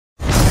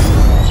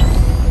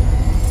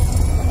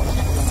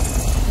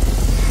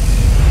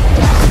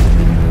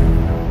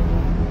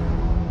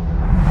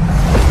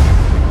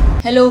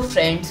Hello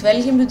friends,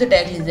 welcome to the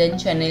Tech Listen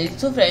channel.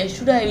 So friends,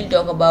 today I will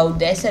talk about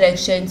the Acer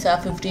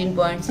Extensa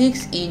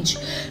 15.6 inch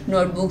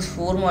notebooks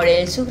 4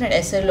 models. So friends,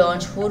 Acer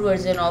launched 4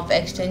 versions of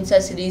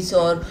Extensa series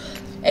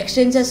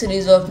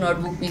of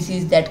notebook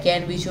PCs that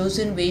can be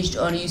chosen based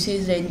on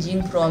usage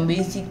ranging from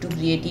basic to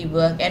creative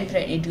work, and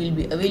friend, it will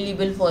be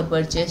available for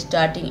purchase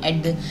starting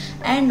at the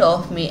end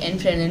of May.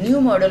 And friend, a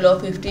new model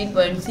of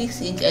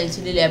 15.6 inch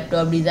LCD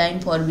laptop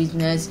designed for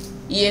business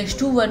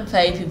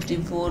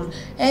EX21554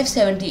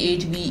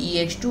 F78V,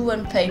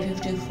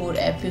 EX21554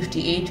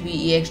 F58V,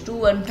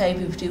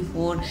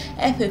 EX21554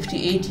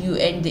 F58U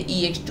and the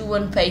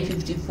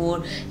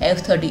EX21554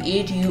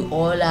 F38U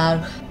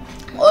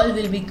all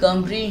will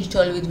become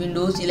pre-installed with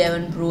Windows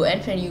 11 Pro,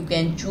 and friend, you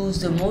can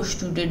choose the most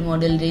suited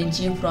model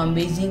ranging from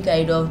basic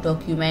kind of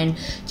document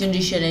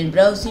generation and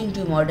browsing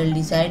to model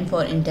designed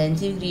for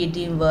intensive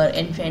creative work.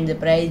 And friend, the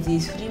price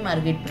is free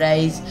market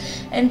price.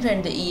 And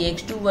friend, the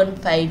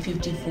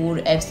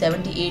EX21554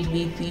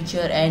 F78V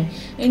feature an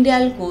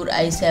Intel Core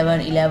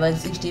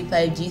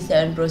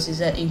i7-1165G7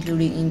 processor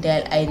including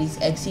Intel Iris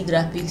Xe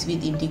graphics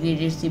with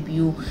integrated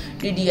CPU,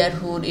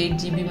 DDR4,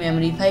 8GB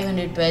memory,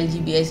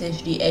 512GB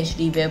SSD,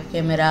 HD web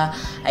camera,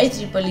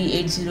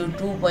 IEEE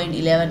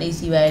 802.11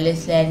 AC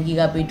wireless LAN,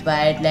 Gigabit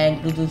wired LAN,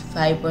 Bluetooth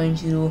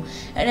 5.0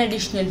 and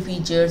additional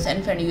features.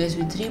 And friend,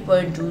 USB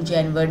 3.2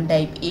 Gen.1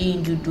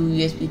 Type-A/2,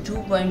 USB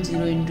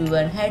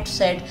 2.0/1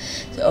 headset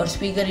or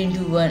speaker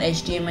into 1,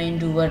 HDMI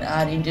into 1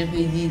 are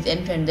interfaces.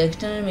 And friend, the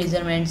external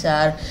measurements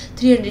are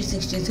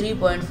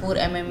 363.4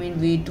 mm in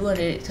width,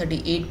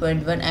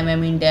 238.1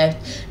 mm in depth,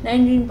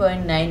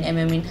 19.9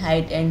 mm in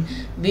height, and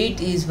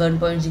weight is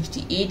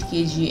 1.68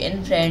 kg.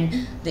 And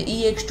friend, the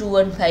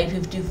EX21554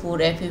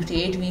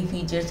 F58V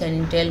features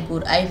an Intel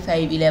Core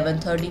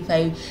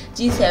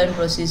i5-1135G7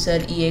 processor.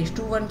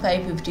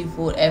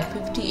 EX21554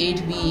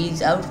 F58V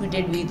is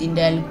outfitted with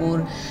Intel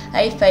Core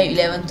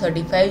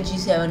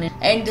i5-1135G7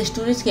 and the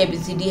storage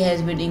capacity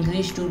has been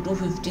increased to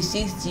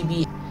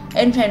 256GB.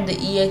 And friend, the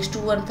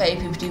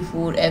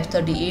EX21554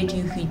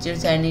 F38U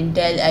features an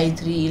Intel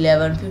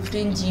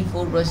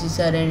i3-1115G4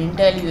 processor and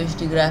Intel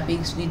UHD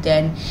Graphics with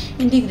an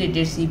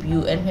integrated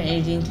CPU, and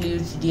it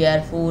includes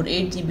DDR4,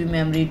 8GB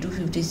memory,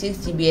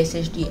 256GB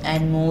SSD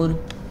and more.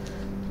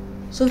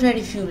 So friend,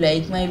 if you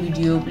like my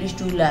video, please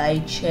do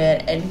like,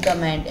 share and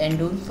comment, and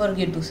don't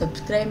forget to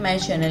subscribe my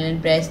channel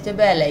and press the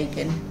bell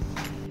icon.